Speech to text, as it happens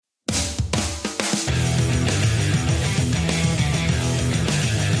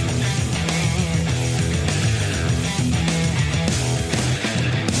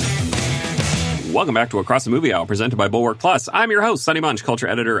Welcome back to Across the Movie Hour, presented by Bulwark Plus. I'm your host, Sonny Bunch, culture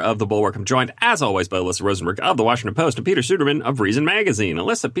editor of The Bulwark. I'm joined, as always, by Alyssa Rosenberg of The Washington Post and Peter Suderman of Reason Magazine.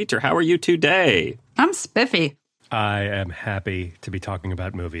 Alyssa, Peter, how are you today? I'm spiffy. I am happy to be talking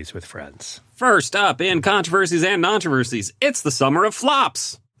about movies with friends. First up in controversies and controversies, it's the summer of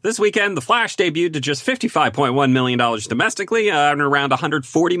flops. This weekend, The Flash debuted to just $55.1 million domestically and around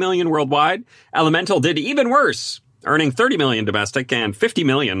 $140 million worldwide. Elemental did even worse, earning $30 million domestic and $50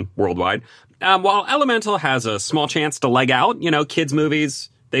 million worldwide. While Elemental has a small chance to leg out, kids' movies,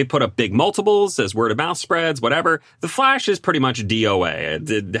 they put up big multiples as word of mouth spreads, whatever. The Flash is pretty much DOA.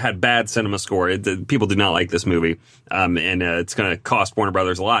 It had bad cinema score. People did not like this movie, and it's going to cost Warner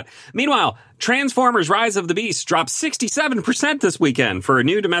Brothers a lot. Meanwhile, Transformers Rise of the Beast dropped 67% this weekend for a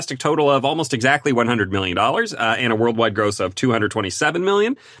new domestic total of almost exactly $100 million and a worldwide gross of $227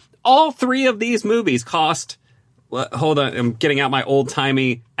 million. All three of these movies cost... Hold on, I'm getting out my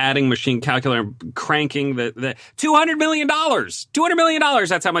old-timey adding machine calculator, cranking the $200 million. $200 million,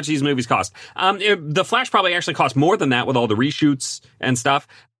 that's how much these movies cost. The Flash probably actually cost more than that with all the reshoots and stuff,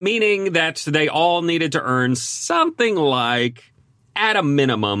 meaning that they all needed to earn something like, at a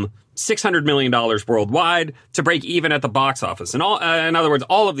minimum, $600 million worldwide to break even at the box office. And in other words,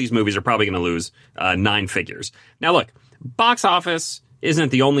 all of these movies are probably going to lose nine figures. Now look, box office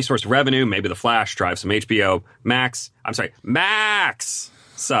isn't the only source of revenue. Maybe The Flash drives some HBO Max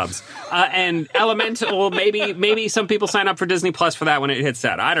subs. And Elemental, maybe some people sign up for Disney Plus for that when it hits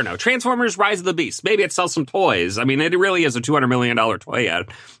that. I don't know. Transformers Rise of the Beast. Maybe it sells some toys. I mean, it really is a $200 million toy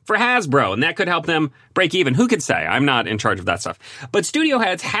ad for Hasbro, and that could help them break even. Who could say? I'm not in charge of that stuff. But studio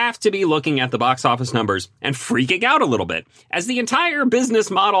heads have to be looking at the box office numbers and freaking out a little bit, as the entire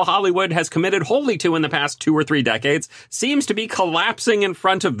business model Hollywood has committed wholly to in the past 2 or 3 decades seems to be collapsing in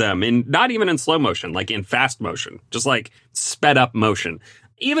front of them, not even in slow motion, like in fast motion, just like sped up motion.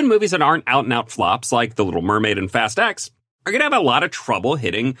 Even movies that aren't out-and-out flops, like The Little Mermaid and Fast X, are going to have a lot of trouble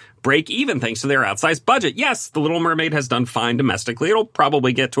hitting break-even thanks to their outsized budget. Yes, The Little Mermaid has done fine domestically. It'll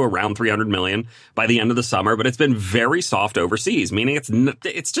probably get to around $300 million by the end of the summer, but it's been very soft overseas, meaning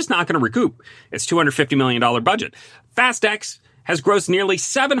it's just not going to recoup its $250 million budget. Fast X has grossed nearly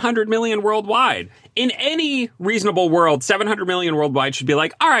 $700 million worldwide. In any reasonable world, $700 million worldwide should be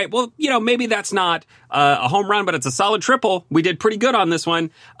like, all right, well, maybe that's not a home run, but it's a solid triple. We did pretty good on this one.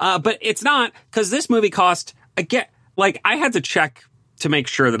 But it's not, because this movie cost, again, I had to check to make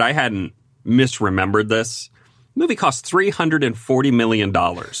sure that I hadn't misremembered this. The movie cost $340 million.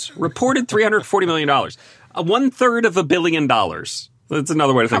 Reported $340 million. 1/3 of $1 billion. That's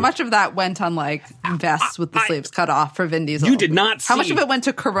another way to think. How much of that went on vests with the sleeves cut off for Vin Diesel? You did not see. How much of it went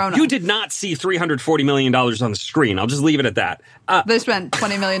to Corona? You did not see $340 million on the screen. I'll just leave it at that. They spent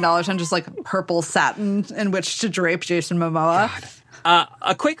 $20 million on just purple satin in which to drape Jason Momoa.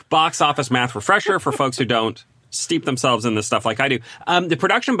 A quick box office math refresher for folks who don't steep themselves in this stuff like I do. The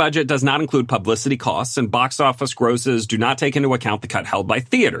production budget does not include publicity costs, and box office grosses do not take into account the cut held by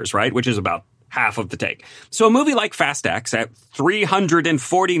theaters, right? Which is about half of the take. So a movie like Fast X at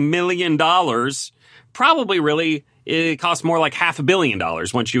 $340 million probably really it costs more like $500 million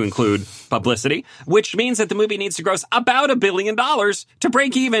once you include publicity, which means that the movie needs to gross about $1 billion to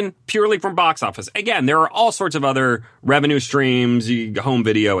break even purely from box office. Again, there are all sorts of other revenue streams, home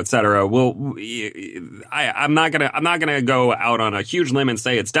video, etc. I'm not gonna go out on a huge limb and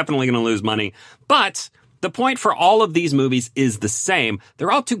say it's definitely gonna lose money, but the point for all of these movies is the same.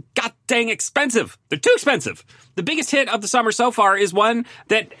 They're all too goddamn expensive. They're too expensive. The biggest hit of the summer so far is one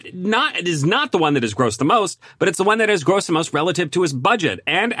that is not the one that has grossed the most, but it's the one that has grossed the most relative to his budget,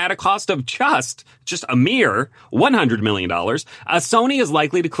 and at a cost of just a mere $100 million. Sony is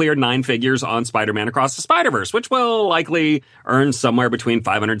likely to clear 9 figures on Spider-Man Across the Spider-Verse, which will likely earn somewhere between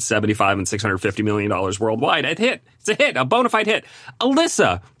 $575 and $650 million worldwide. It's a hit, a bona fide hit.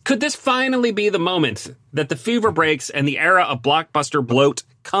 Alyssa, could this finally be the moment that the fever breaks and the era of blockbuster bloat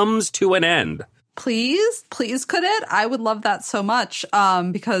comes to an end? Please could it? I would love that so much.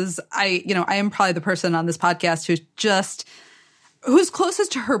 Because I am probably the person on this podcast who's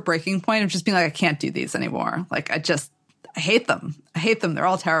closest to her breaking point of just being like, I can't do these anymore. I hate them. They're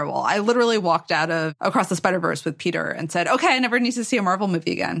all terrible. I literally walked out of Across the Spider-Verse with Peter and said, okay, I never need to see a Marvel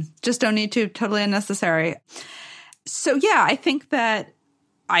movie again. Just don't need to. Totally unnecessary. So yeah, I think that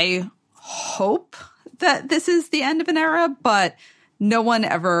I hope that this is the end of an era, but no one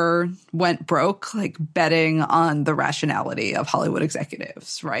ever went broke, betting on the rationality of Hollywood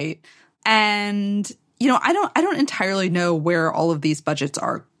executives, right? And, I don't entirely know where all of these budgets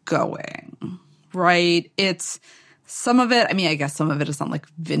are going, right? It's some of it, I guess some of it is on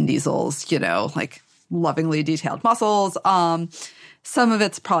Vin Diesel's, lovingly detailed muscles. Some of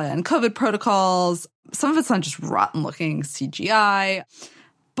it's probably on COVID protocols. Some of it's on just rotten looking CGI.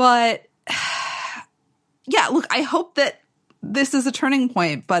 But yeah, look, I hope that this is a turning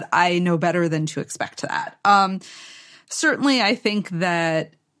point, but I know better than to expect that. Certainly, I think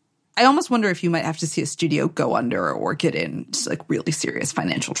that I almost wonder if you might have to see a studio go under or get in like really serious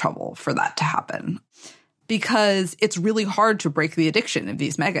financial trouble for that to happen. Because it's really hard to break the addiction of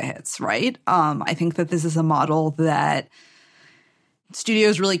these mega hits, right? I think that this is a model that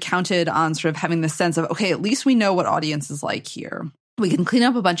studios really counted on sort of having this sense of, okay, at least we know what audience is like here. We can clean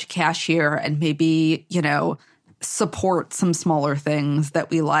up a bunch of cash here and maybe, support some smaller things that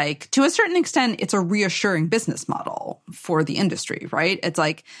we like. To a certain extent, it's a reassuring business model for the industry, right? It's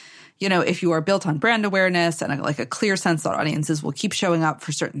like, if you are built on brand awareness and a clear sense that audiences will keep showing up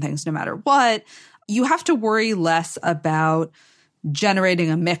for certain things no matter what, you have to worry less about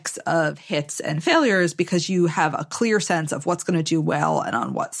generating a mix of hits and failures because you have a clear sense of what's going to do well and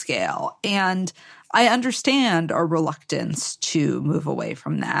on what scale. And I understand our reluctance to move away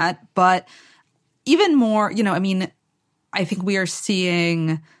from that. But even more, I think we are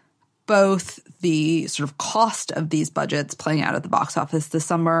seeing both the sort of cost of these budgets playing out at the box office this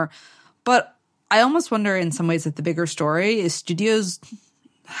summer. But I almost wonder in some ways that the bigger story is studios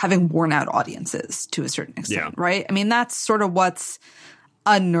having worn out audiences to a certain extent, right? I mean, that's sort of what's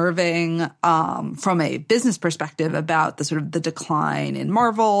unnerving from a business perspective about the sort of the decline in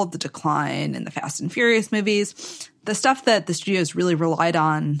Marvel, the decline in the Fast and Furious movies. The stuff that the studios really relied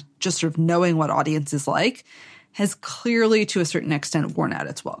on, just sort of knowing what audiences like, has clearly to a certain extent worn out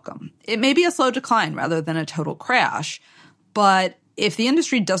its welcome. It may be a slow decline rather than a total crash, but if the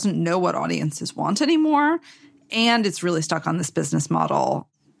industry doesn't know what audiences want anymore and it's really stuck on this business model,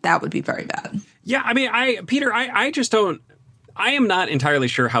 that would be very bad. Yeah, I mean, I just don't. I am not entirely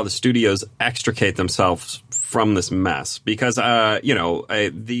sure how the studios extricate themselves from this mess because,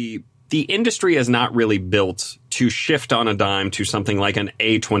 the industry is not really built to shift on a dime to something like an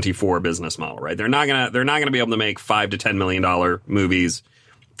A24 business model, right? They're not gonna be able to make $5 to $10 million movies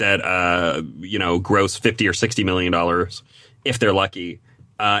that gross $50 or $60 million if they're lucky,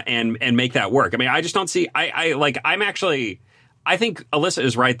 and make that work. I mean, I just don't see. I think Alyssa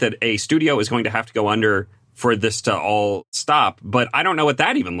is right that a studio is going to have to go under for this to all stop. But I don't know what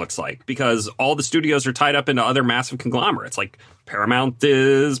that even looks like because all the studios are tied up into other massive conglomerates. Like Paramount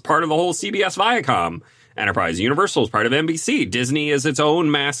is part of the whole CBS Viacom enterprise. Universal is part of NBC. Disney is its own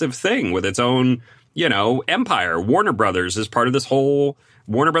massive thing with its own, empire. Warner Brothers is part of this whole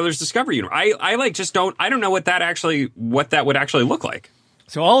Warner Brothers Discovery universe. I don't know what that would actually look like.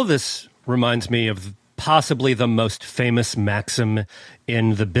 So all of this reminds me of possibly the most famous maxim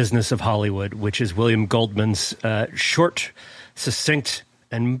in the business of Hollywood, which is William Goldman's short, succinct,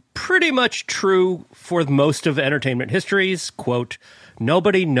 and pretty much true for most of entertainment history's quote,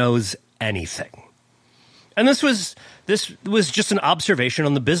 "Nobody knows anything." And this was just an observation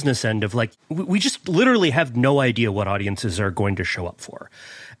on the business end of we just literally have no idea what audiences are going to show up for.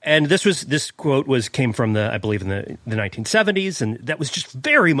 And this quote came from I believe in the 1970s, and that was just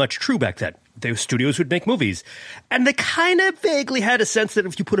very much true back then. Those studios would make movies, and they kind of vaguely had a sense that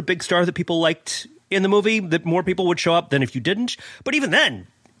if you put a big star that people liked in the movie, that more people would show up than if you didn't. But even then,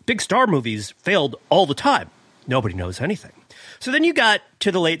 big star movies failed all the time. Nobody knows anything. So then you got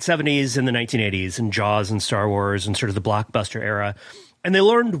to the late 70s and the 1980s and Jaws and Star Wars and sort of the blockbuster era, and they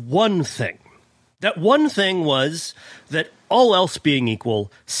learned one thing. That one thing was that all else being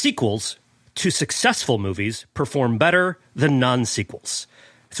equal, sequels to successful movies perform better than non-sequels.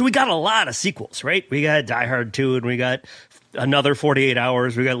 So we got a lot of sequels, right? We got Die Hard 2 and we got another 48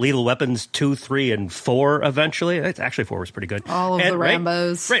 Hours. We got Lethal Weapons 2, 3, and 4 eventually. Actually, 4 was pretty good. All of the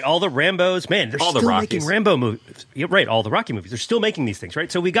Rambos. Right, all the Rambos. Man, they're all still the making Rambo movies. Yeah, right, all the Rocky movies. They're still making these things,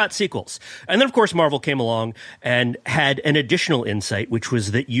 right? So we got sequels. And then, of course, Marvel came along and had an additional insight, which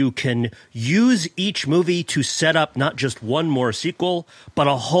was that you can use each movie to set up not just one more sequel, but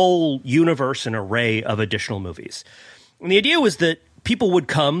a whole universe and array of additional movies. And the idea was that people would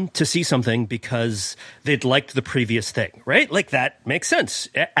come to see something because they'd liked the previous thing, right? Like that makes sense.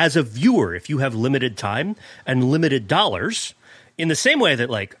 As a viewer, if you have limited time and limited dollars, in the same way that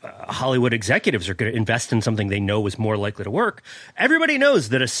Hollywood executives are going to invest in something they know is more likely to work, everybody knows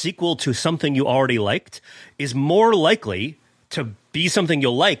that a sequel to something you already liked is more likely to be something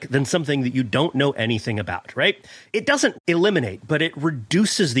you'll like than something that you don't know anything about, right? It doesn't eliminate, but it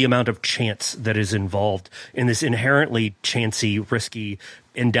reduces the amount of chance that is involved in this inherently chancy, risky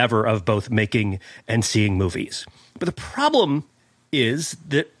endeavor of both making and seeing movies. But the problem is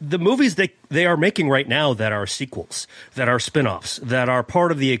that the movies they are making right now that are sequels, that are spin-offs, that are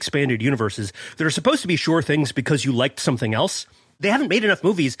part of the expanded universes, that are supposed to be sure things because you liked something else, they haven't made enough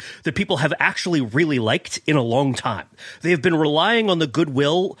movies that people have actually really liked in a long time. They have been relying on the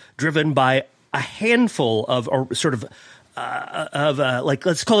goodwill driven by a handful of like,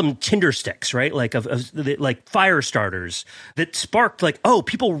 let's call them Tinder sticks, right? Like like fire starters that sparked like, oh,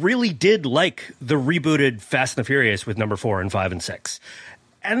 people really did like the rebooted Fast and the Furious with number 4 and 5 and 6.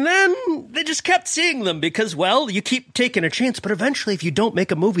 And then they just kept seeing them because, well, you keep taking a chance. But eventually, if you don't make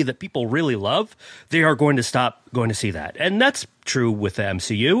a movie that people really love, they are going to stop going to see that. And that's true with the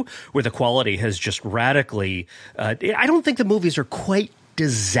MCU, where the quality has just radically I don't think the movies are quite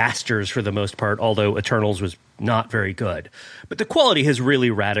disasters for the most part, although Eternals was not very good. But the quality has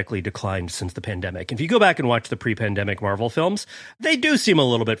really radically declined since the pandemic. If you go back and watch the pre-pandemic Marvel films, they do seem a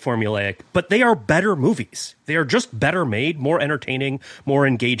little bit formulaic, but they are better movies. They are just better made, more entertaining, more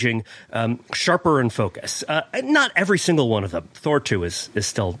engaging, sharper in focus. Not every single one of them. Thor 2 is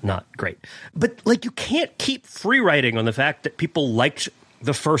still not great. But like, you can't keep free riding on the fact that people liked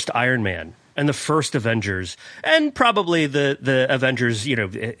the first Iron Man and the first Avengers, and probably the Avengers,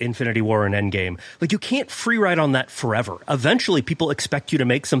 Infinity War and Endgame. Like, you can't free ride on that forever. Eventually, people expect you to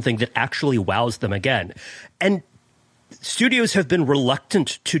make something that actually wows them again. And studios have been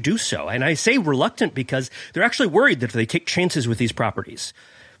reluctant to do so. And I say reluctant because they're actually worried that if they take chances with these properties,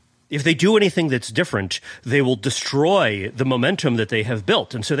 if they do anything that's different, they will destroy the momentum that they have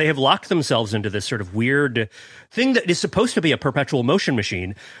built. And so they have locked themselves into this sort of weird thing that is supposed to be a perpetual motion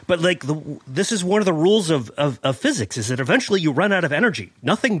machine. But like, this is one of the rules of physics, is that eventually you run out of energy.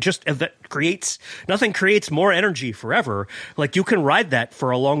 Nothing creates more energy forever. Like, you can ride that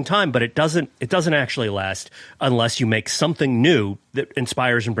for a long time, but it doesn't actually last unless you make something new that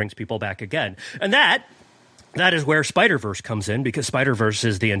inspires and brings people back again. And that is where Spider-Verse comes in, because Spider-Verse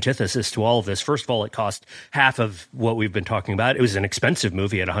is the antithesis to all of this. First of all, it cost half of what we've been talking about. It was an expensive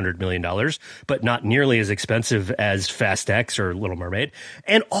movie at $100 million, but not nearly as expensive as Fast X or Little Mermaid.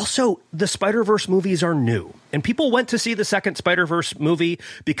 And also, the Spider-Verse movies are new. And people went to see the second Spider-Verse movie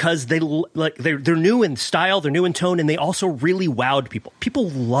because they're new in style, they're new in tone, and they also really wowed people. People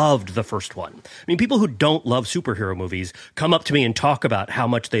loved the first one. I mean, people who don't love superhero movies come up to me and talk about how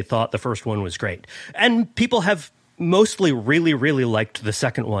much they thought the first one was great. And people have mostly really, really liked the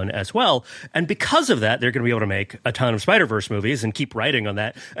second one as well. And because of that, they're going to be able to make a ton of Spider-Verse movies and keep writing on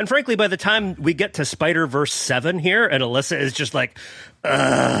that. And frankly, by the time we get to Spider-Verse 7 here, and Alyssa is just like,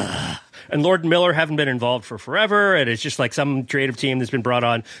 ugh. And Lord and Miller haven't been involved for forever, and it's just like some creative team that's been brought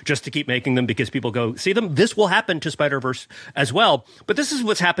on just to keep making them because people go see them. This will happen to Spider-Verse as well. But this is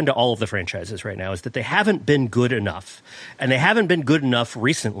what's happened to all of the franchises right now, is that they haven't been good enough. And they haven't been good enough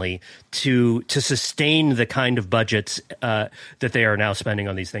recently to sustain the kind of budgets that they are now spending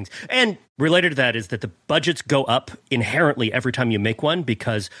on these things. And related to that is that the budgets go up inherently every time you make one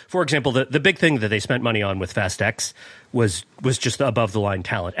because, for example, the big thing that they spent money on with Fast X was just above the line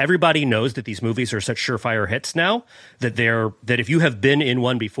talent. Everybody knows that these movies are such surefire hits now that if you have been in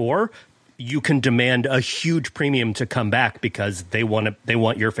one before, you can demand a huge premium to come back because they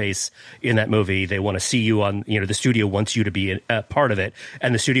want your face in that movie. They want to see you on, the studio wants you to be a part of it.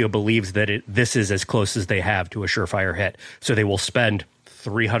 And the studio believes that this is as close as they have to a surefire hit. So they will spend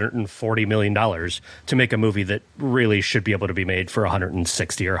 $340 million to make a movie that really should be able to be made for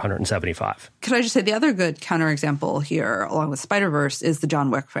 160 or 175. Could I just say the other good counterexample here, along with Spider-Verse, is the John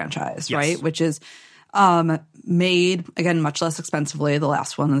Wick franchise, yes. Right? Which is made, again, much less expensively. The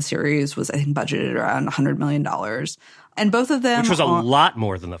last one in the series was, I think, budgeted around $100 million. And both of them... Which was a lot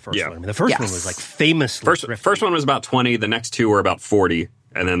more than the first one. I mean, the first one was like famously... First one was about 20. The next two were about 40.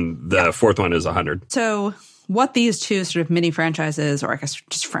 And then the fourth one is 100. So... what these two sort of mini franchises, or I guess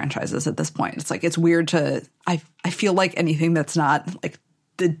just franchises at this point, it's like, it's weird to, I feel like anything that's not like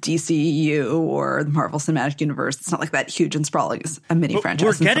the DCEU or the Marvel Cinematic Universe, it's not like that huge and sprawling as a mini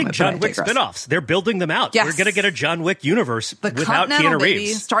franchise. We're getting John Wick spinoffs. They're building them out. Yes. We're going to get a John Wick universe without Continental Keanu Reeves.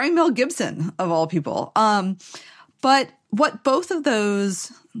 Baby, starring Mel Gibson, of all people. But what both of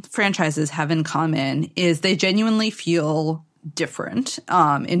those franchises have in common is they genuinely feel different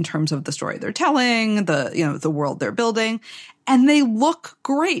in terms of the story they're telling, the world they're building, and they look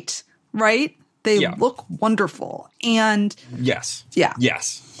great, right? They look wonderful. And yes.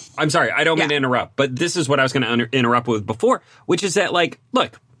 Yes. I'm sorry, I don't mean to interrupt, but this is what I was going to interrupt with before, which is that, like,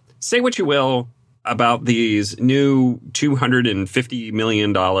 look, say what you will about these new $250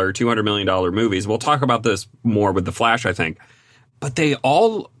 million, $200 million movies. We'll talk about this more with The Flash, I think. But they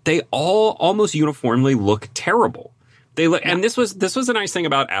all almost uniformly look terrible. They look, and this was a nice thing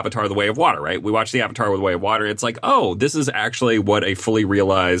about Avatar: The Way of Water, right? We watched the Avatar: The Way of Water. It's like, oh, this is actually what a fully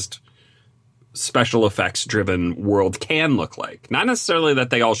realized special effects driven world can look like. Not necessarily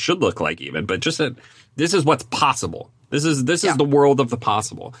that they all should look like even, but just that this is what's possible. This is the world of the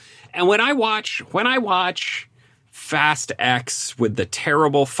possible. And when I watch Fast X with the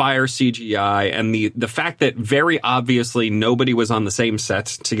terrible fire CGI and the fact that very obviously nobody was on the same set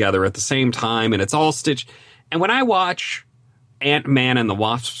together at the same time and it's all stitched. And when I watch Ant-Man and the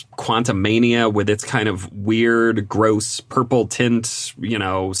Wasp: Quantumania with its kind of weird, gross purple tint,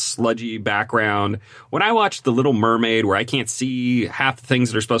 sludgy background. When I watch The Little Mermaid, where I can't see half the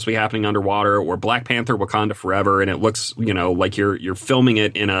things that are supposed to be happening underwater, or Black Panther: Wakanda Forever, and it looks, like you're filming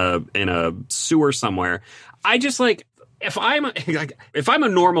it in a sewer somewhere. I just like, if I'm a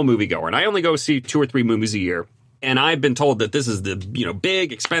normal moviegoer and I only go see 2 or 3 movies a year, and I've been told that this is the,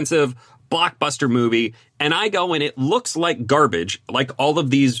 big, expensive blockbuster movie, and I go and it looks like garbage, like all of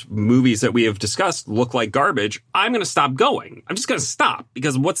these movies that we have discussed look like garbage, I'm going to stop going. I'm just going to stop,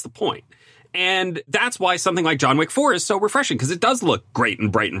 because what's the point? And that's why something like John Wick 4 is so refreshing, because it does look great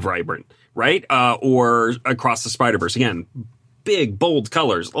and bright and vibrant, right? Or Across the Spider-Verse, again, big, bold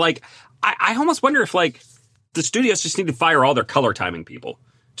colors. Like, I almost wonder if, like, the studios just need to fire all their color timing people.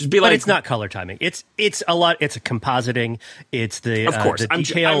 Just be like, but it's not color timing. It's a lot. It's a compositing. It's the of course the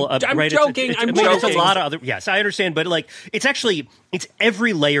detail. I'm right? joking. I'm joking. There's a lot of other. Yes, I understand. But like, it's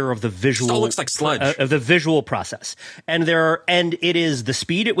every layer of the visual. It still looks like sludge of the visual process. And it is the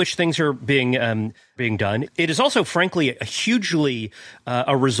speed at which things are being done. It is also, frankly, hugely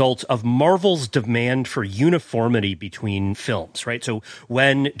a result of Marvel's demand for uniformity between films. Right. So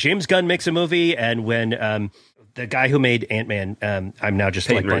when James Gunn makes a movie, and when the guy who made Ant-Man, I'm now just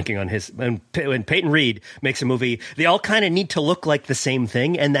blanking on his. When Peyton Reed makes a movie, they all kind of need to look like the same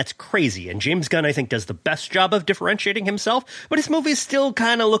thing, and that's crazy. And James Gunn, I think, does the best job of differentiating himself, but his movies still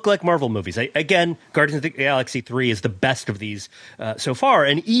kind of look like Marvel movies. Again, Guardians of the Galaxy 3 is the best of these so far,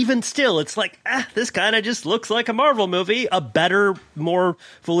 and even still, it's like, this kind of just looks like a Marvel movie, a better, more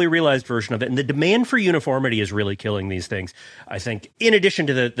fully realized version of it. And the demand for uniformity is really killing these things, I think, in addition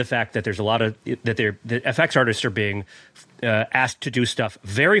to the fact that there's a lot of that the FX artists are being asked to do stuff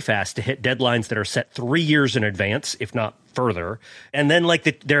very fast to hit deadlines that are set 3 years in advance, if not further. And then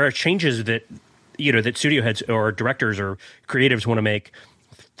there are changes that that studio heads or directors or creatives want to make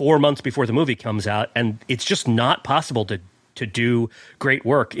 4 months before the movie comes out, and it's just not possible to do great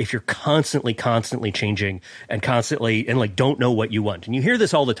work if you're constantly changing and constantly don't know what you want. And you hear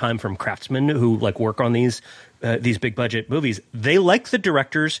this all the time from craftsmen who work on these big budget movies. They like the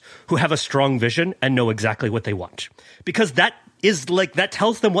directors who have a strong vision and know exactly what they want, because that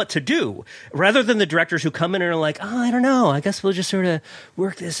tells them what to do, rather than the directors who come in and are like, I don't know, I guess we'll just sort of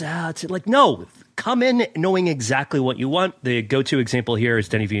work this out. No, come in knowing exactly what you want. The go-to example here is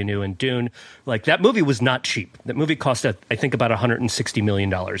Denis Villeneuve and Dune. That movie was not cheap. That movie cost, I think, about $160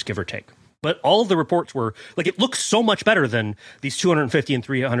 million, give or take. But all of the reports were it looks so much better than these $250 and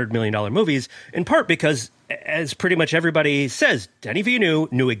 $300 million movies, in part because, as pretty much everybody says, Denis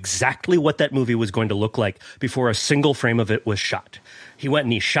Villeneuve knew exactly what that movie was going to look like before a single frame of it was shot. He went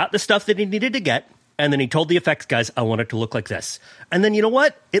and he shot the stuff that he needed to get, and then he told the effects guys, I want it to look like this. And then, you know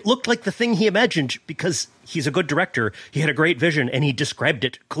what? It looked like the thing he imagined, because he's a good director. He had a great vision, and he described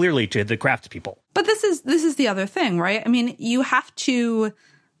it clearly to the craftspeople. But this is the other thing, right? I mean, you have to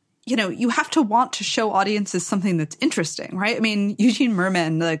want to show audiences something that's interesting, right? I mean, Eugene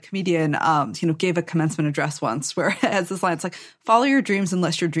Merman, the comedian, gave a commencement address once where it has this line, it's like, follow your dreams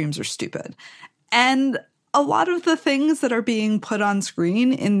unless your dreams are stupid. And a lot of the things that are being put on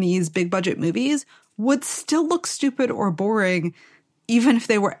screen in these big budget movies would still look stupid or boring, even if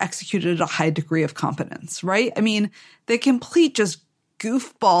they were executed at a high degree of competence, right? I mean, the complete just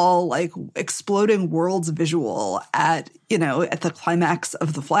goofball, exploding worlds visual at the climax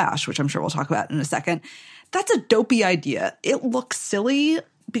of The Flash, which I'm sure we'll talk about in a second. That's a dopey idea. It looks silly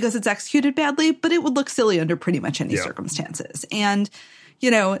because it's executed badly, but it would look silly under pretty much any circumstances. And,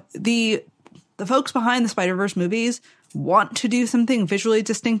 the folks behind the Spider-Verse movies want to do something visually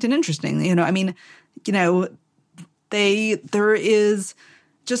distinct and interesting. There is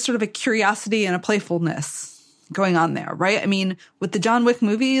just sort of a curiosity and a playfulness going on there, right? I mean, with the John Wick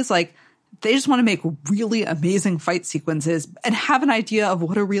movies, they just want to make really amazing fight sequences and have an idea of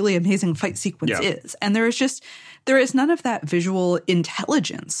what a really amazing fight sequence is. And there is none of that visual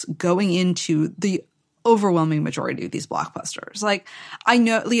intelligence going into the overwhelming majority of these blockbusters. I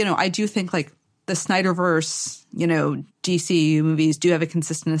know, I do think the Snyderverse, DC movies do have a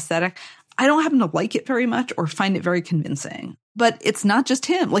consistent aesthetic. I don't happen to like it very much or find it very convincing, but it's not just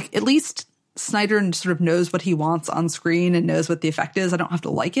him. At least Snyder sort of knows what he wants on screen and knows what the effect is. I don't have to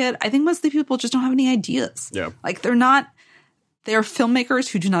like it. I think most of the people just don't have any ideas. Yeah. Like they're filmmakers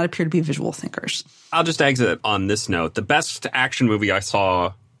who do not appear to be visual thinkers. I'll just exit on this note. The best action movie I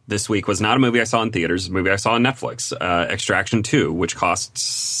saw this week was not a movie I saw in theaters, a movie I saw on Netflix, Extraction 2, which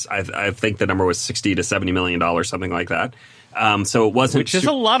costs, I think the number was $60 to $70 million, something like that. So it wasn't, which is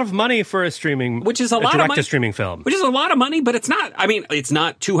a lot of money for a streaming, which is a lot of money, streaming film, which is a lot of money, but it's not. I mean, it's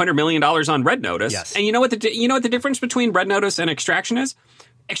not $200 million on Red Notice. Yes. And you know what the difference between Red Notice and Extraction is?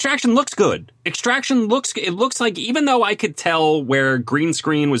 Extraction looks good. It looks like, even though I could tell where green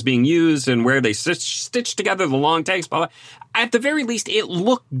screen was being used and where they stitched together the long takes, blah, blah, at the very least, it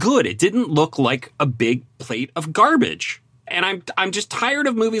looked good. It didn't look like a big plate of garbage. And I'm just tired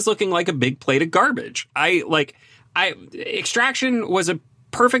of movies looking like a big plate of garbage. Extraction was a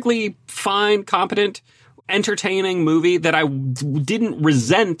perfectly fine, competent, entertaining movie that I didn't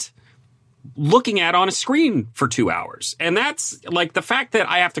resent looking at on a screen for 2 hours. And that's like, the fact that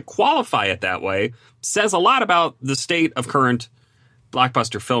I have to qualify it that way says a lot about the state of current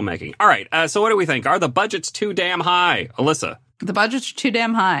blockbuster filmmaking. All right. So what do we think? Are the budgets too damn high? Alyssa? The budgets are too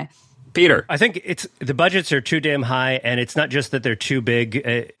damn high. Peter? I think the budgets are too damn high, and it's not just that they're too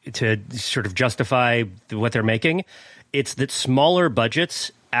big to sort of justify what they're making. It's that smaller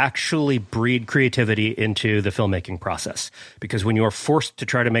budgets actually breed creativity into the filmmaking process. Because when you're forced to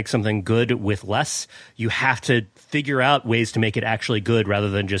try to make something good with less, you have to figure out ways to make it actually good rather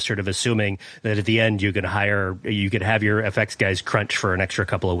than just sort of assuming that at the end you could have your FX guys crunch for an extra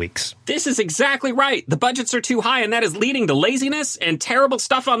couple of weeks. This is exactly right. The budgets are too high, and that is leading to laziness and terrible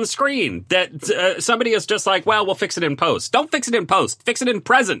stuff on the screen that somebody is just like, well, we'll fix it in post. Don't fix it in post. Fix it in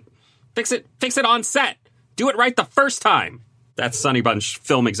present. Fix it on set. Do it right the first time. That's Sonny Bunch,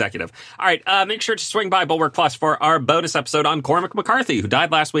 film executive. All right, make sure to swing by Bulwark Plus for our bonus episode on Cormac McCarthy, who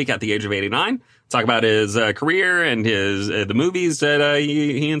died last week at the age of 89. Talk about his career and his the movies that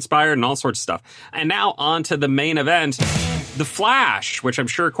he inspired and all sorts of stuff. And now on to the main event, The Flash, which I'm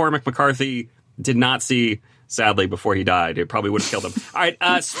sure Cormac McCarthy did not see, sadly, before he died. It probably would have killed him. All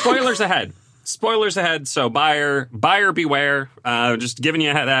right, spoilers ahead. Spoilers ahead, so buyer beware. Just giving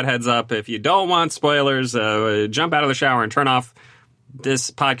you that heads up. If you don't want spoilers, jump out of the shower and turn off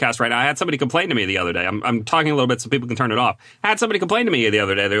this podcast right now. I had somebody complain to me the other day. I'm talking a little bit so people can turn it off. I had somebody complain to me the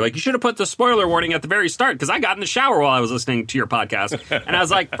other day. They're like, you should have put the spoiler warning at the very start, because I got in the shower while I was listening to your podcast. And I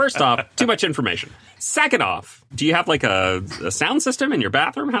was like, first off, too much information. Second off, do you have like a sound system in your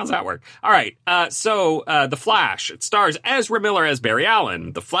bathroom? How's that work? All right. So The Flash, it stars Ezra Miller as Barry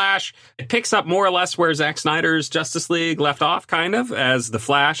Allen. The Flash, it picks up more or less where Zack Snyder's Justice League left off, kind of, as The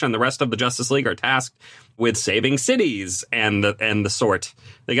Flash and the rest of the Justice League are tasked with saving cities and the sort.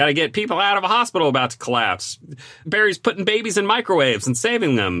 They got to get people out of a hospital about to collapse. Barry's putting babies in microwaves and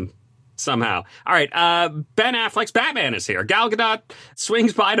saving them somehow. All right, Ben Affleck's Batman is here. Gal Gadot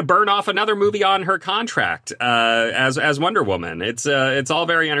swings by to burn off another movie on her contract as Wonder Woman. It's all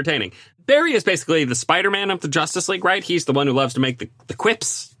very entertaining. Barry is basically the Spider-Man of the Justice League, right? He's the one who loves to make the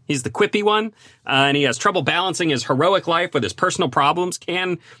quips. He's the quippy one, and he has trouble balancing his heroic life with his personal problems.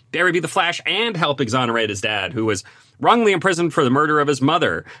 Can Barry be the Flash and help exonerate his dad, who was wrongly imprisoned for the murder of his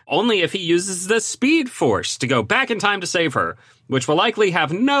mother? Only if he uses the Speed Force to go back in time to save her, which will likely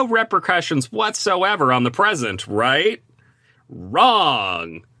have no repercussions whatsoever on the present, right?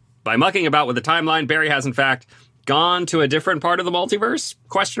 Wrong. By mucking about with the timeline, Barry has, in fact, gone to a different part of the multiverse? ?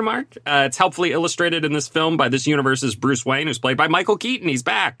 It's helpfully illustrated in this film by this universe's Bruce Wayne, who's played by Michael Keaton. He's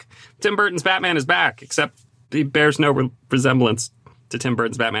back. Tim Burton's Batman is back, except he bears no resemblance to Tim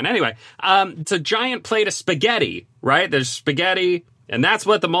Burton's Batman. Anyway, it's a giant plate of spaghetti, right? There's spaghetti, and that's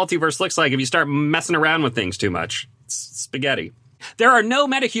what the multiverse looks like if you start messing around with things too much. It's spaghetti. There are no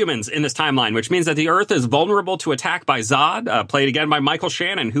metahumans in this timeline, which means that the Earth is vulnerable to attack by Zod, played again by Michael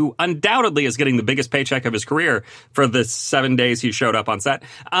Shannon, who undoubtedly is getting the biggest paycheck of his career for the 7 days he showed up on set.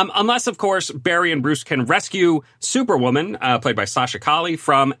 Unless, of course, Barry and Bruce can rescue Superwoman, played by Sasha Kali,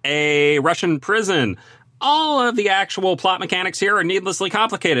 from a Russian prison. All of the actual plot mechanics here are needlessly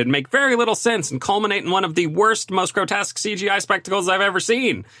complicated and make very little sense and culminate in one of the worst, most grotesque CGI spectacles I've ever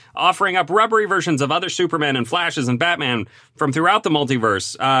seen, offering up rubbery versions of other Supermen and Flashes and Batman from throughout the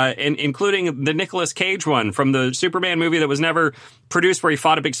multiverse, including the Nicolas Cage one from the Superman movie that was never produced, where he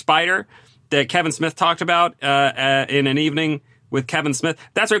fought a big spider that Kevin Smith talked about in An Evening with Kevin Smith.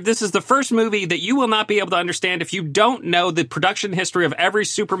 That's right. This is the first movie that you will not be able to understand if you don't know the production history of every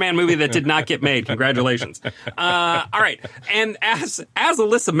Superman movie that did not get made. Congratulations. All right. And as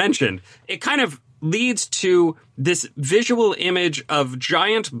Alyssa mentioned, it kind of leads to this visual image of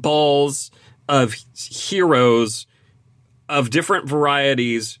giant balls of heroes of different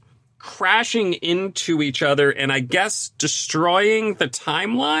varieties crashing into each other and I guess destroying the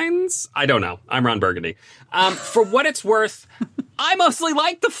timelines. I don't know. I'm Ron Burgundy. For what it's worth, I mostly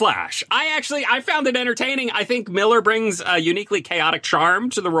like The Flash. I found it entertaining. I think Miller brings a uniquely chaotic charm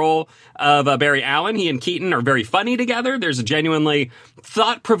to the role of Barry Allen. He and Keaton are very funny together. There's a genuinely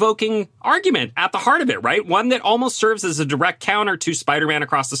thought-provoking argument at the heart of it, right? One that almost serves as a direct counter to Spider-Man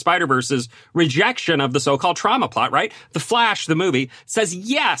Across the Spider-Verse's rejection of the so-called trauma plot, right? The Flash, the movie, says,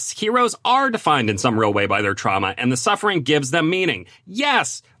 yes, heroes are defined in some real way by their trauma, and the suffering gives them meaning.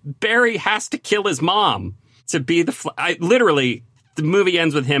 Yes, Barry has to kill his mom to be literally, the movie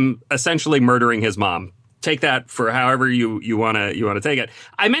ends with him essentially murdering his mom. Take that for however you want to take it.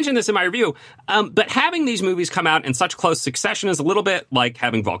 I mentioned this in my review, but having these movies come out in such close succession is a little bit like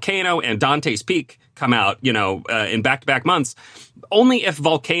having Volcano and Dante's Peak come out, in back-to-back months. Only if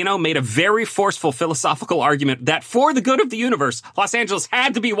Volcano made a very forceful philosophical argument that for the good of the universe, Los Angeles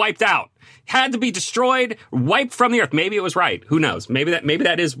had to be wiped out, had to be destroyed, wiped from the earth. Maybe it was right. Who knows? Maybe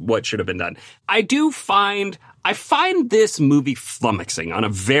that is what should have been done. I find this movie flummoxing on a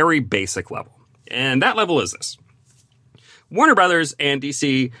very basic level. And that level is this. Warner Brothers and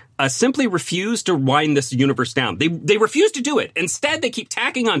DC simply refuse to wind this universe down. They refuse to do it. Instead, they keep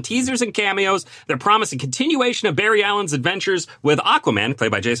tacking on teasers and cameos. They're promising continuation of Barry Allen's adventures with Aquaman,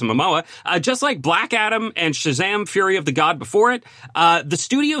 played by Jason Momoa, just like Black Adam and Shazam! Fury of the God before it. The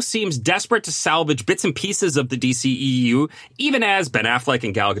studio seems desperate to salvage bits and pieces of the DCEU, even as Ben Affleck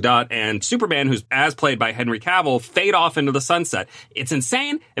and Gal Gadot and Superman, who's as played by Henry Cavill, fade off into the sunset. It's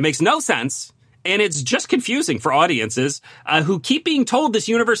insane. It makes no sense. And it's just confusing for audiences who keep being told this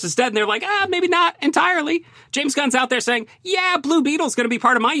universe is dead. And they're like, maybe not entirely. James Gunn's out there saying, yeah, Blue Beetle's going to be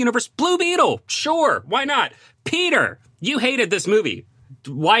part of my universe. Blue Beetle. Sure. Why not? Peter, you hated this movie.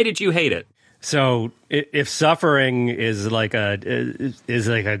 Why did you hate it? So if suffering is like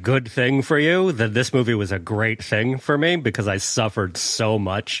a good thing for you, then this movie was a great thing for me because I suffered so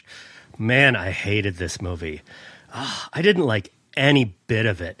much. Man, I hated this movie. I didn't like any bit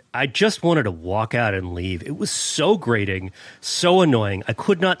of it. I just wanted to walk out and leave. It was so grating, so annoying. I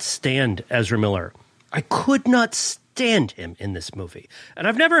could not stand Ezra Miller. I could not stand him in this movie. And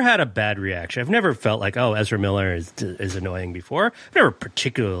I've never had a bad reaction. I've never felt like, oh, Ezra Miller is annoying before. I've never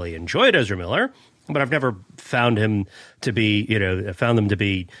particularly enjoyed Ezra Miller, but I've never found him to be, found them to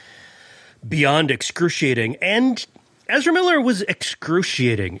be beyond excruciating. And Ezra Miller was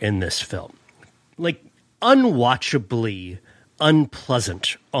excruciating in this film. Like, unwatchably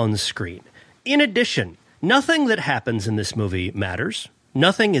unpleasant on screen. In addition, nothing that happens in this movie matters.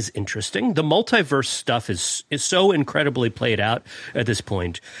 Nothing is interesting. The multiverse stuff is so incredibly played out at this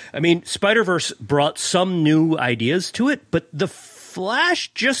point. I mean, Spider-Verse brought some new ideas to it, but The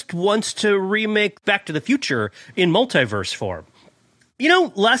Flash just wants to remake Back to the Future in multiverse form.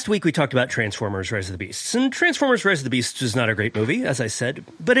 Last week we talked about Transformers: Rise of the Beasts, and Transformers: Rise of the Beasts was not a great movie, as I said,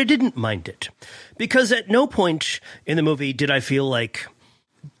 but I didn't mind it. Because at no point in the movie did I feel like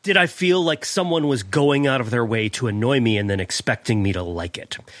someone was going out of their way to annoy me and then expecting me to like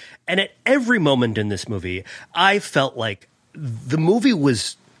it. And at every moment in this movie, I felt like the movie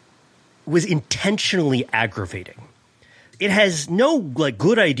was intentionally aggravating. It has no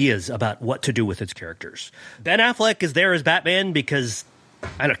good ideas about what to do with its characters. Ben Affleck is there as Batman because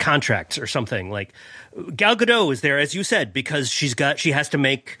contracts or something. Like Gal Gadot is there, as you said, because she has to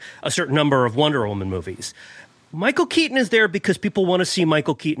make a certain number of Wonder Woman movies. Michael Keaton is there because people want to see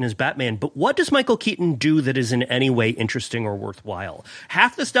Michael Keaton as Batman. But what does Michael Keaton do that is in any way interesting or worthwhile?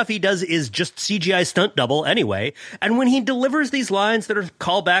 Half the stuff he does is just CGI stunt double anyway. And when he delivers these lines that are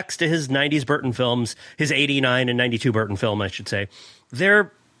callbacks to his 90s Burton films, his 89 and 92 Burton film, I should say,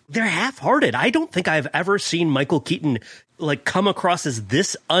 they're half-hearted. I don't think I've ever seen Michael Keaton come across as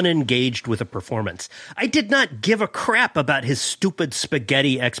this unengaged with a performance. I did not give a crap about his stupid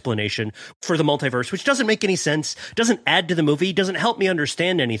spaghetti explanation for the multiverse, which doesn't make any sense, doesn't add to the movie, doesn't help me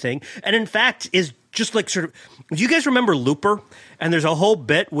understand anything, and in fact is just do you guys remember Looper? And there's a whole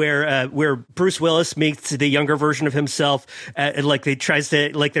bit where Bruce Willis meets the younger version of himself, and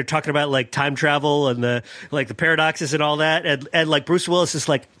they're talking about time travel and the paradoxes and all that, and Bruce Willis is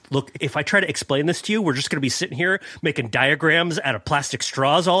like, look, if I try to explain this to you, we're just going to be sitting here making diagrams out of plastic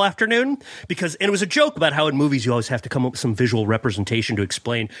straws all afternoon. And it was a joke about how in movies you always have to come up with some visual representation to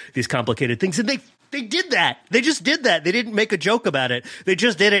explain these complicated things. And they did that. They just did that. They didn't make a joke about it. They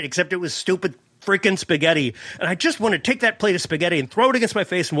just did it, except it was stupid freaking spaghetti. And I just want to take that plate of spaghetti and throw it against my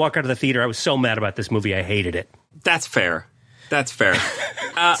face and walk out of the theater. I was so mad about this movie. I hated it. That's fair. That's fair.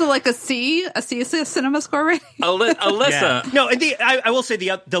 So like a C cinema score rating? Alyssa. Yeah. No, and I will say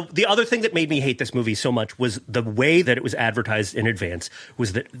the other thing that made me hate this movie so much was the way that it was advertised in advance.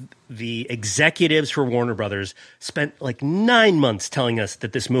 Was that the executives for Warner Brothers spent like 9 months telling us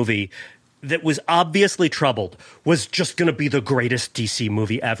that this movie that was obviously troubled was just going to be the greatest DC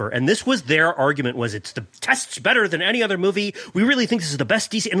movie ever. And this was their argument, was it's the test's better than any other movie. We really think this is the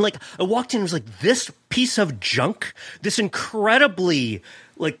best DC. And like, I walked in and was like, this piece of junk, this incredibly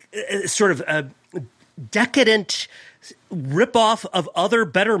like sort of decadent ripoff of other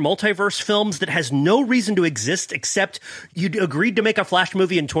better multiverse films that has no reason to exist except you agreed to make a Flash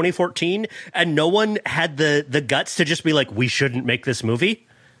movie in 2014 and no one had the guts to just be like, we shouldn't make this movie.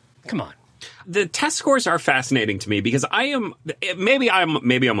 Come on. The test scores are fascinating to me because maybe I'm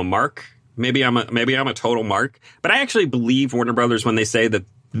a mark. Maybe I'm a total mark. But I actually believe Warner Brothers when they say that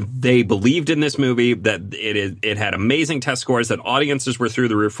they believed in this movie, that it had amazing test scores, that audiences were through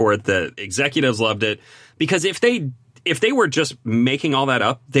the roof for it, that executives loved it. Because if they were just making all that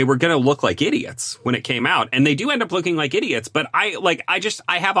up, they were going to look like idiots when it came out. And they do end up looking like idiots. But I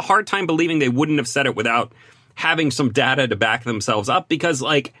have a hard time believing they wouldn't have said it without having some data to back themselves up, because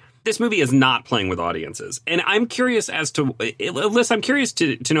like, this movie is not playing with audiences. And I'm curious as to, Alyssa, I'm curious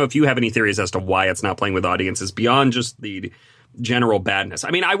to know if you have any theories as to why it's not playing with audiences beyond just the general badness.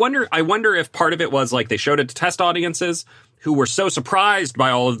 I mean, I wonder if part of it was like they showed it to test audiences who were so surprised by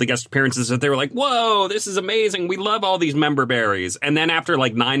all of the guest appearances that they were like, whoa, this is amazing. We love all these member berries. And then after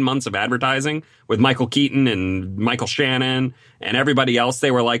like 9 months of advertising with Michael Keaton and Michael Shannon and everybody else, they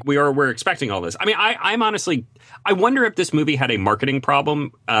were like, we're expecting all this. I mean, I'm honestly, I wonder if this movie had a marketing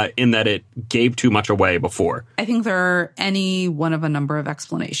problem in that it gave too much away before. I think there are any one of a number of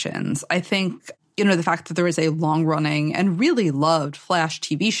explanations. I think, the fact that there was a long-running and really loved Flash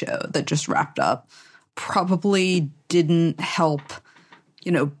TV show that just wrapped up probably didn't help,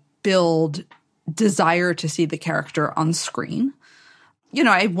 build desire to see the character on screen.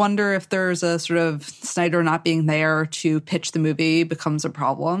 I wonder if there's a sort of Snyder not being there to pitch the movie becomes a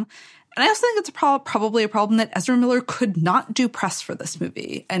problem. And I also think it's probably a problem that Ezra Miller could not do press for this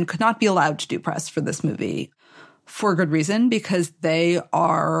movie and could not be allowed to do press for this movie for good reason, because they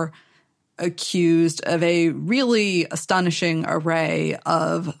are accused of a really astonishing array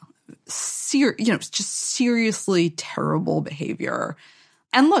of just seriously terrible behavior.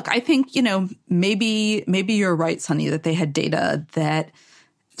 And look, I think, maybe you're right, Sonny, that they had data that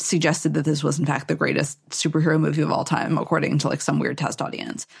suggested that this was in fact the greatest superhero movie of all time, according to like some weird test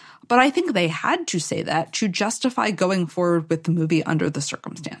audience. But I think they had to say that to justify going forward with the movie under the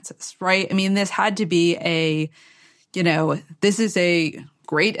circumstances, right? I mean, this had to be this is a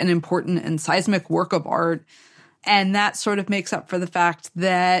great and important and seismic work of art. And that sort of makes up for the fact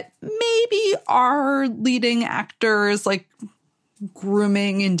that maybe our leading actors like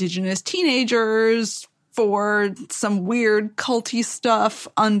grooming indigenous teenagers for some weird culty stuff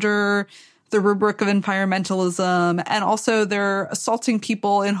under the rubric of environmentalism. And also they're assaulting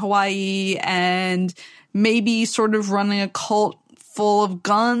people in Hawaii and maybe sort of running a cult full of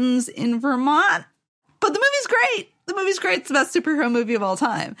guns in Vermont. But the movie's great. The movie's great. It's the best superhero movie of all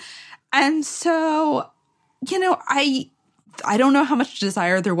time. And so, I don't know how much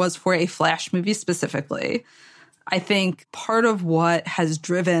desire there was for a Flash movie specifically. I think part of what has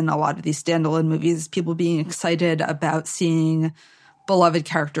driven a lot of these standalone movies is people being excited about seeing beloved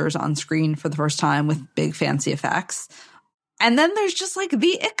characters on screen for the first time with big fancy effects. And then there's just like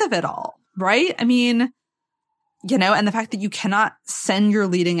the ick of it all, right? I mean, and the fact that you cannot send your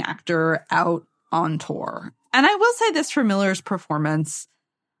leading actor out on tour. And I will say this for Miller's performance.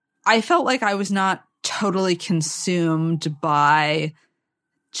 I felt like I was not totally consumed by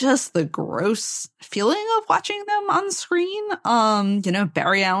just the gross feeling of watching them on screen.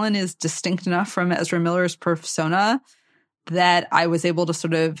 Barry Allen is distinct enough from Ezra Miller's persona that I was able to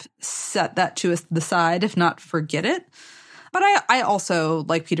sort of set that to the side, if not forget it. But I also,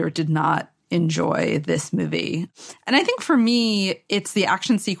 like Peter, did not enjoy this movie. And I think for me, it's the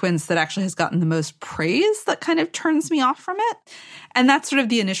action sequence that actually has gotten the most praise that kind of turns me off from it. And that's sort of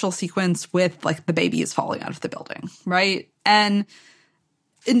the initial sequence with like the babies falling out of the building, right? And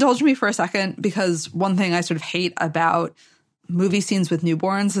indulge me for a second, because one thing I sort of hate about movie scenes with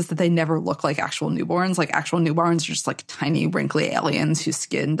newborns is that they never look like actual newborns. Like actual newborns are just like tiny, wrinkly aliens whose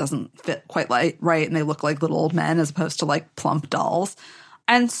skin doesn't fit quite right, and they look like little old men as opposed to like plump dolls.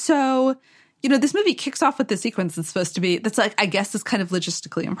 And so, this movie kicks off with this sequence that's like, I guess is kind of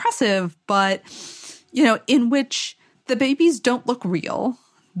logistically impressive, but, in which the babies don't look real.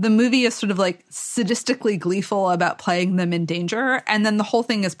 the movie is sort of like sadistically gleeful about playing them in danger. And then the whole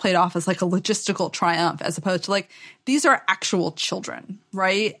thing is played off as like a logistical triumph as opposed to like, these are actual children,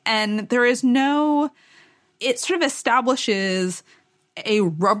 right? And there is it sort of establishes a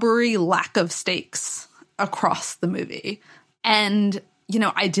rubbery lack of stakes across the movie. And,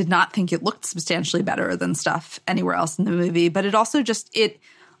 I did not think it looked substantially better than stuff anywhere else in the movie, but it also it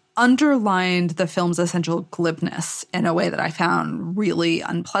underlined the film's essential glibness in a way that I found really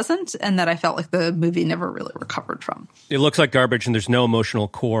unpleasant and that I felt like the movie never really recovered from. It looks like garbage and there's no emotional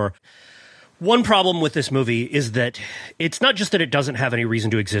core. One problem with this movie is that it's not just that it doesn't have any reason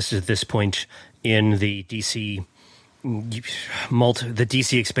to exist at this point in the DC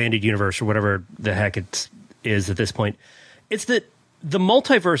expanded universe or whatever the heck it is at this point. It's that the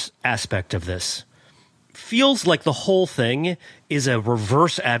multiverse aspect of this feels like the whole thing is a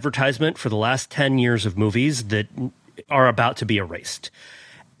reverse advertisement for the last 10 years of movies that are about to be erased.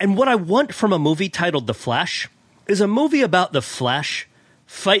 And what I want from a movie titled The Flash is a movie about the Flash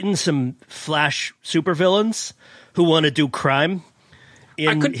fighting some Flash supervillains who want to do crime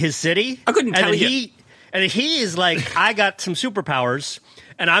in his city. I couldn't tell you. And he is like, I got some superpowers,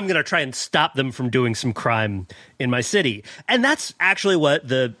 and I'm going to try and stop them from doing some crime in my city. And that's actually what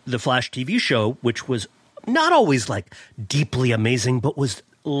the Flash TV show, which was not always like deeply amazing, but was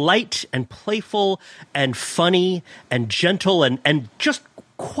light and playful and funny and gentle and just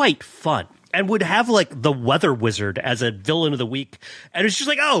quite fun. And would have like the Weather Wizard as a villain of the week. And it's just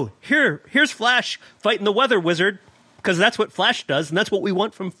like, oh, here's Flash fighting the Weather Wizard, because that's what Flash does, and that's what we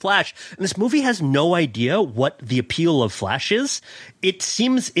want from Flash. And this movie has no idea what the appeal of Flash is. It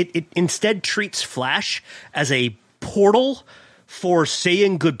seems it instead treats Flash as a portal for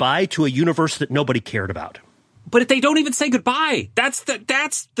saying goodbye to a universe that nobody cared about. But if they don't even say goodbye, that's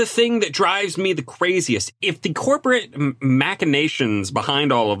the thing that drives me the craziest. If the corporate machinations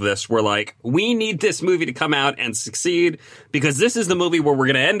behind all of this were like, we need this movie to come out and succeed because this is the movie where we're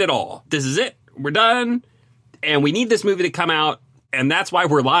going to end it all. This is it. We're done. And we need this movie to come out. And that's why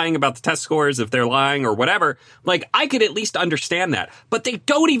we're lying about the test scores, if they're lying or whatever. Like, I could at least understand that. But they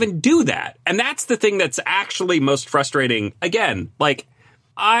don't even do that. And that's the thing that's actually most frustrating. Again, like,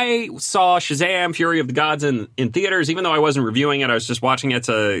 I saw Shazam! Fury of the Gods in theaters, even though I wasn't reviewing it. I was just watching it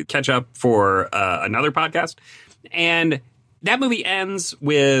to catch up for another podcast. And that movie ends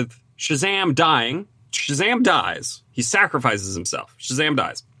with Shazam dying. Shazam dies. He sacrifices himself. Shazam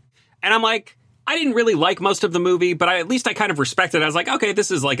dies. And I'm like, I didn't really like most of the movie, but at least I kind of respected it. I was like, okay,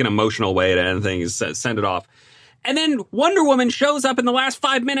 this is like an emotional way to end things, send it off. And then Wonder Woman shows up in the last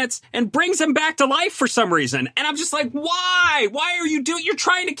 5 minutes and brings him back to life for some reason. And I'm just like, why? Why are you doing? You're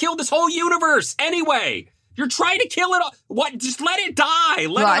trying to kill this whole universe anyway. You're trying to kill it all. What? Just let it die.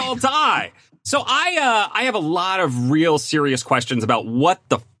 Let it all die. So I have a lot of real serious questions about what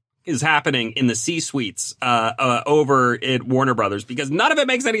the is happening in the C-suites over at Warner Brothers, because none of it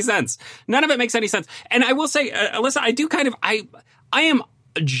makes any sense. None of it makes any sense. And I will say, Alyssa, I am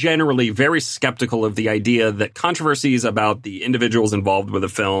generally very skeptical of the idea that controversies about the individuals involved with a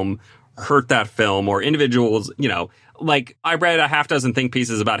film hurt that film, or individuals, like I read a half dozen think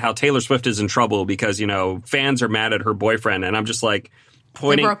pieces about how Taylor Swift is in trouble because, fans are mad at her boyfriend. And I'm just like,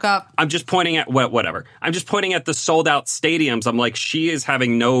 they broke up. I'm just pointing at whatever. I'm just pointing at the sold out stadiums. I'm like, she is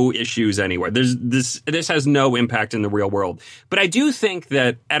having no issues anywhere. This has no impact in the real world. But I do think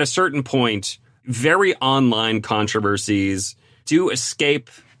that at a certain point, very online controversies do escape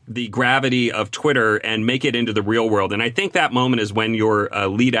the gravity of Twitter and make it into the real world. And I think that moment is when your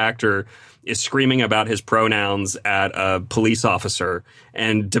lead actor is screaming about his pronouns at a police officer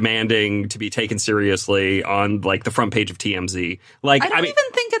and demanding to be taken seriously on like the front page of TMZ. Like, I mean,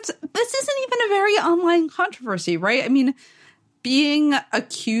 even think this isn't even a very online controversy, right? I mean, being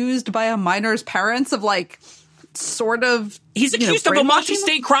accused by a minor's parents of like sort of, he's accused of a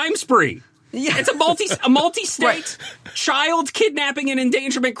multi-state crime spree. Yeah. It's a multi-state right. child kidnapping and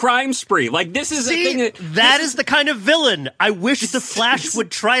endangerment crime spree. Like, this is a thing that is the kind of villain I wish the Flash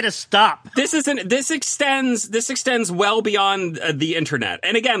would try to stop. This extends well beyond the internet.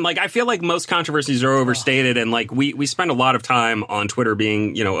 And again, like, I feel like most controversies are overstated, and like we spend a lot of time on Twitter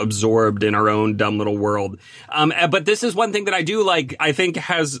being, absorbed in our own dumb little world. But this is one thing that I do like.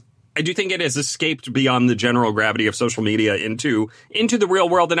 I do think it has escaped beyond the general gravity of social media into the real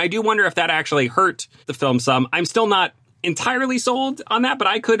world. And I do wonder if that actually hurt the film some. I'm still not entirely sold on that, but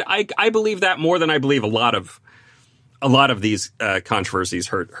I believe that more than I believe a lot of these controversies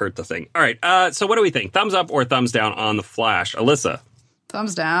hurt the thing. All right. So what do we think? Thumbs up or thumbs down on The Flash? Alyssa?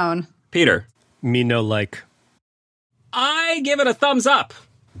 Thumbs down. Peter? Me no like. I give it a thumbs up.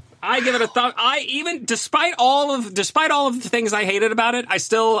 I give it a thumb. Despite all of the things I hated about it, I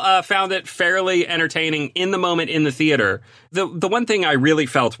still found it fairly entertaining in the moment in the theater. The one thing I really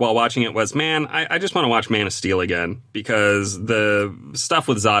felt while watching it was, man, I just want to watch Man of Steel again, because the stuff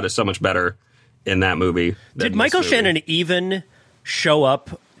with Zod is so much better in that movie. Did Michael Shannon even show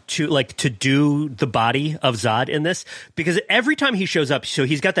up to do the body of Zod in this? Because every time he shows up, so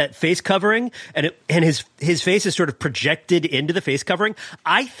he's got that face covering, and his face is sort of projected into the face covering.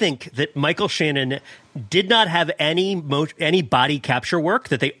 I think that Michael Shannon did not have any body capture work,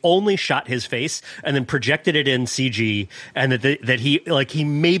 that they only shot his face and then projected it in CG, and that he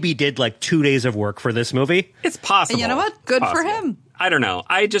maybe did like 2 days of work for this movie. It's possible. And you know what? Good for him. I don't know.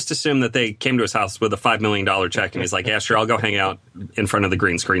 I just assumed that they came to his house with a $5 million check, and he's like, yeah, sure, I'll go hang out in front of the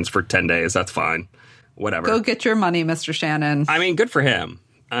green screens for 10 days. That's fine. Whatever. Go get your money, Mr. Shannon. I mean, good for him.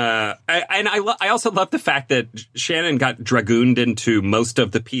 I also love the fact that Shannon got dragooned into most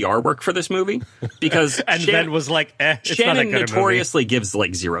of the PR work for this movie, because then was like, it's Shannon not a good notoriously gives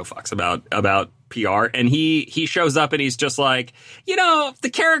like zero fucks about PR, and he shows up and he's just like,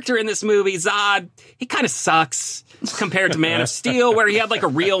 the character in this movie, Zod, he kind of sucks compared to Man of Steel, where he had like a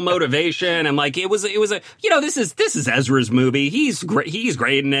real motivation, and like it was a this is Ezra's movie. He's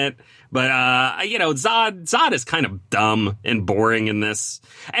great in it. But, Zod is kind of dumb and boring in this.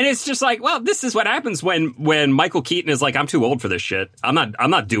 And it's just like, well, this is what happens when Michael Keaton is like, I'm too old for this shit. I'm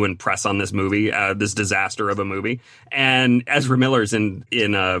not doing press on this movie, this disaster of a movie. And Ezra Miller's in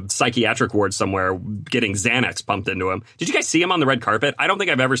a psychiatric ward somewhere getting Xanax pumped into him. Did you guys see him on the red carpet? I don't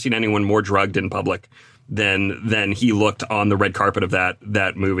think I've ever seen anyone more drugged in public than he looked on the red carpet of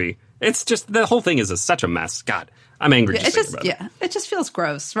that movie. It's just, the whole thing is such a mess. God. I'm angry just thinking about it. It just feels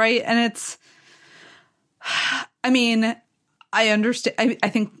gross, right? And it's, I mean, I understand. I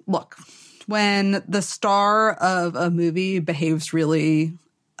think, look, when the star of a movie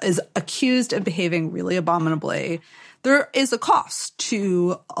is accused of behaving really abominably, there is a cost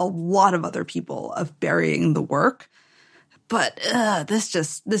to a lot of other people of burying the work. But this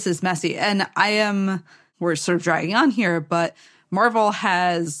is messy. And we're sort of dragging on here, but Marvel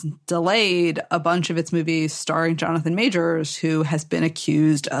has delayed a bunch of its movies starring Jonathan Majors, who has been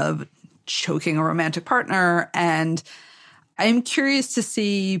accused of choking a romantic partner. And I'm curious to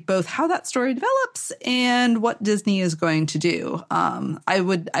see both how that story develops and what Disney is going to do. I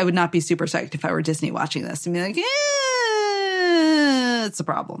would not be super psyched if I were Disney watching this and be like, it's a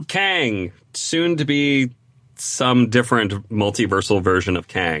problem. Kang, soon to be some different multiversal version of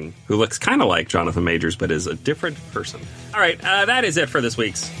Kang, who looks kind of like Jonathan Majors, but is a different person. All right, that is it for this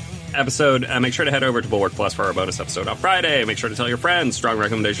week's episode. Make sure to head over to Bulwark Plus for our bonus episode on Friday. Make sure to tell your friends. Strong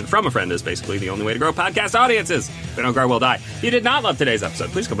recommendation from a friend is basically the only way to grow podcast audiences. If we don't grow, we'll die. If you did not love today's episode,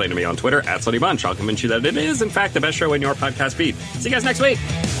 please complain to me on Twitter @SunnyBunch. I'll convince you that it is, in fact, the best show in your podcast feed. See you guys next week.